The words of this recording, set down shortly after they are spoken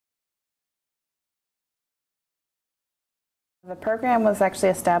The program was actually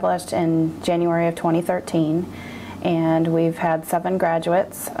established in January of 2013, and we've had 7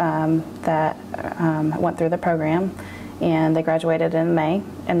 graduates that went through the program, and they graduated in May.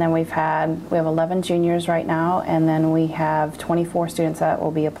 And then we have 11 juniors right now, and then we have 24 students that will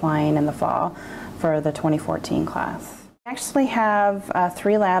be applying in the fall for the 2014 class. We actually have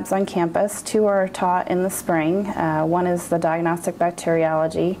 3 labs on campus. 2 are taught in the spring. One is the diagnostic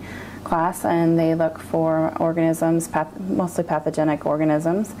bacteriology class, and they look for organisms, mostly pathogenic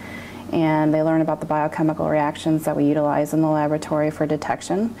organisms, and they learn about the biochemical reactions that we utilize in the laboratory for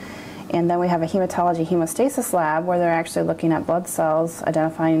detection. And then we have a hematology hemostasis lab where they're actually looking at blood cells,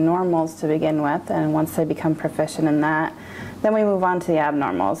 identifying normals to begin with, and once they become proficient in that, then we move on to the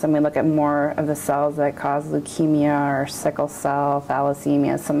abnormals, and we look at more of the cells that cause leukemia or sickle cell,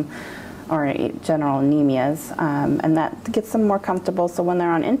 thalassemia, or general anemias, and that gets them more comfortable, so when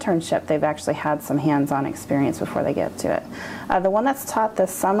they're on internship they've actually had some hands-on experience before they get to it. The one that's taught this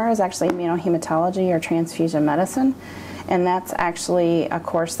summer is actually immunohematology or transfusion medicine, and that's actually a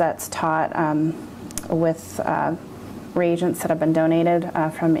course that's taught with reagents that have been donated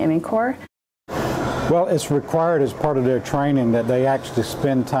from Immucor. Well, it's required as part of their training that they actually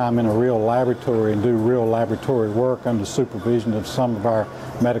spend time in a real laboratory and do real laboratory work under supervision of some of our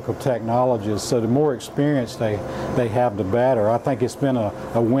medical technologists. So the more experience they have, the better. I think it's been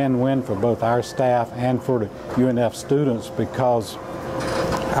a win-win for both our staff and for the UNF students, because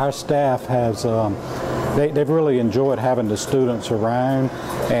our staff has they've really enjoyed having the students around,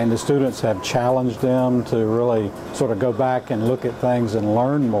 and the students have challenged them to really sort of go back and look at things and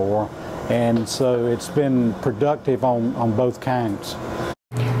learn more. And so it's been productive on both counts.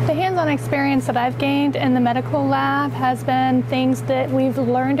 The hands-on experience that I've gained in the medical lab has been things that we've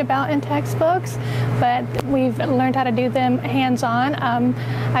learned about in textbooks, but we've learned how to do them hands-on.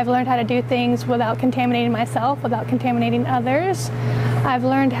 I've learned how to do things without contaminating myself, without contaminating others. I've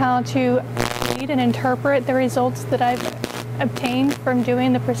learned how to read and interpret the results that I've obtained from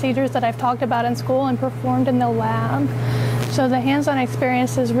doing the procedures that I've talked about in school and performed in the lab. So the hands-on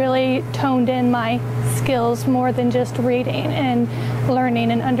experience has really toned in my skills more than just reading and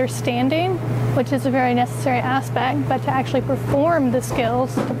learning and understanding, which is a very necessary aspect, but to actually perform the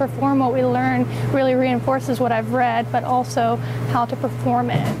skills, to perform what we learn, really reinforces what I've read, but also how to perform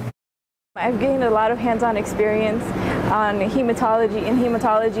it. I've gained a lot of hands-on experience on hematology,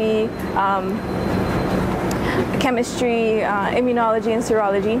 chemistry, immunology, and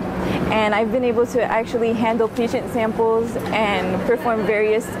serology, and I've been able to actually handle patient samples and perform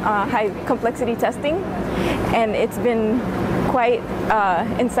various high complexity testing, and it's been quite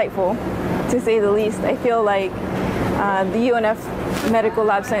insightful, to say the least. I feel like the UNF Medical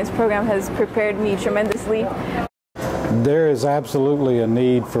Lab Science program has prepared me tremendously. There is absolutely a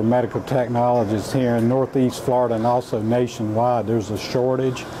need for medical technologists here in Northeast Florida and also nationwide. There's a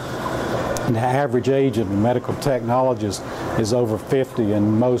shortage. The average age of a medical technologist is over 50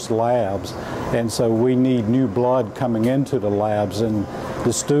 in most labs, and so we need new blood coming into the labs, and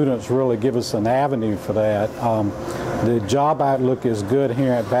the students really give us an avenue for that. The job outlook is good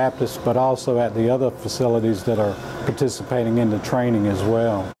here at Baptist, but also at the other facilities that are participating in the training as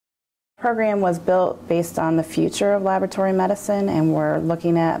well. The program was built based on the future of laboratory medicine, and we're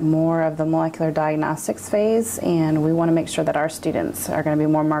looking at more of the molecular diagnostics phase, and we want to make sure that our students are going to be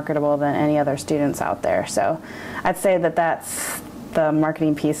more marketable than any other students out there. So I'd say that that's the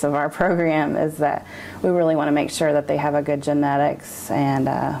marketing piece of our program, is that we really want to make sure that they have a good genetics and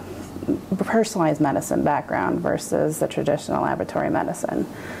personalized medicine background versus the traditional laboratory medicine.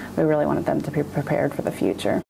 We really wanted them to be prepared for the future.